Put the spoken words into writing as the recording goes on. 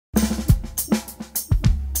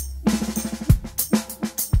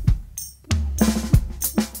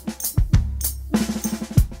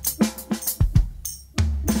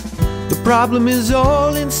problem is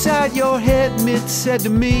all inside your head, Mitt said to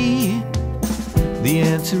me. The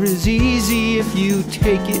answer is easy if you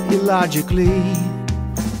take it illogically.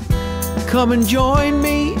 Come and join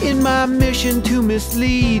me in my mission to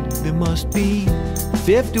mislead. There must be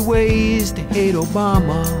 50 ways to hate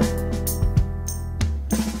Obama.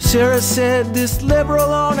 Sarah said this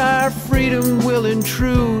liberal on our freedom will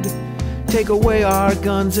intrude, take away our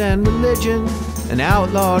guns and religion, an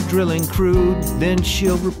outlaw drilling crude. Then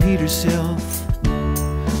she'll repeat herself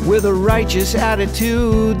with a righteous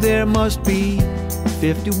attitude. There must be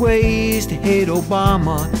 50 ways to hate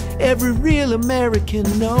Obama. Every real American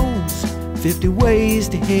knows 50 ways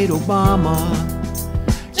to hate Obama.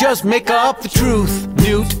 Just make up the truth,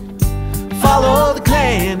 Newt. Follow the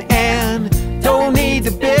Klan and don't need the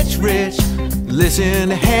bitch rich. Listen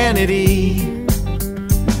to Hannity.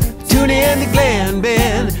 Tune in to Glenn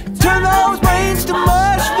Ben. Turn those brains to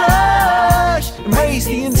mush rush. Embrace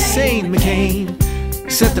the insane McCain.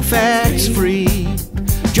 Set the facts free.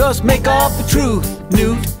 Just make up the truth,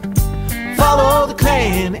 Newt. Follow the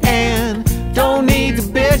Klan and don't need the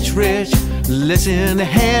bitch rich. Listen to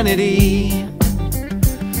Hannity.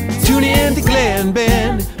 Tune in to Glenn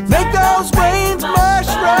Ben. Make those brains mush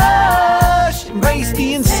rush. Embrace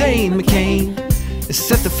the insane McCain.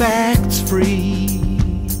 Set the facts free.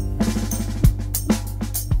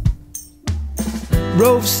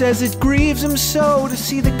 Rove says it grieves him so to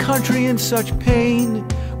see the country in such pain,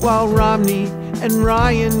 while Romney and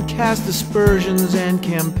Ryan cast aspersions and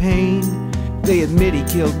campaign. They admit he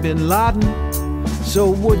killed bin Laden. So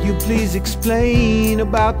would you please explain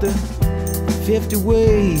about the 50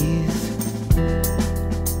 ways?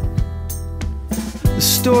 The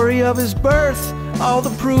story of his birth, all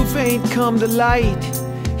the proof ain't come to light.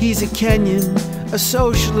 He's a Kenyan, a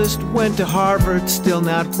socialist, went to Harvard, still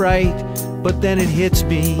not bright. But then it hits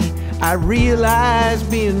me, I realize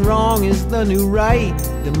being wrong is the new right.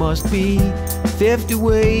 There must be 50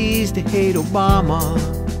 ways to hate Obama.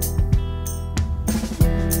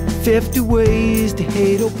 50 ways to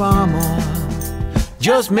hate Obama.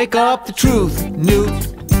 Just make up the truth, Newt.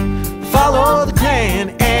 Follow the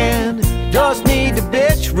Klan and just need the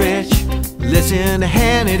bitch rich. Listen to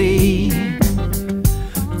Hannity.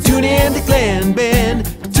 Tune in to Glenn Ben.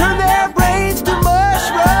 Turn their brains to mush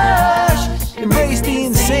rush. Embrace the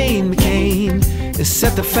insane McCain and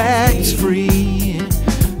set the facts free.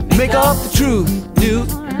 Make up the truth, Newt.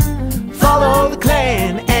 Follow the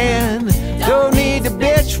Klan and don't need the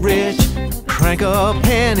bitch rich. Crank up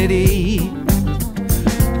Hannity.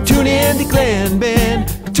 Tune in to Glenn Ben.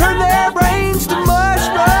 Turn their brains to mush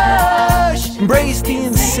rush. Embrace the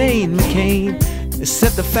insane McCain and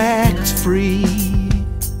set the facts free.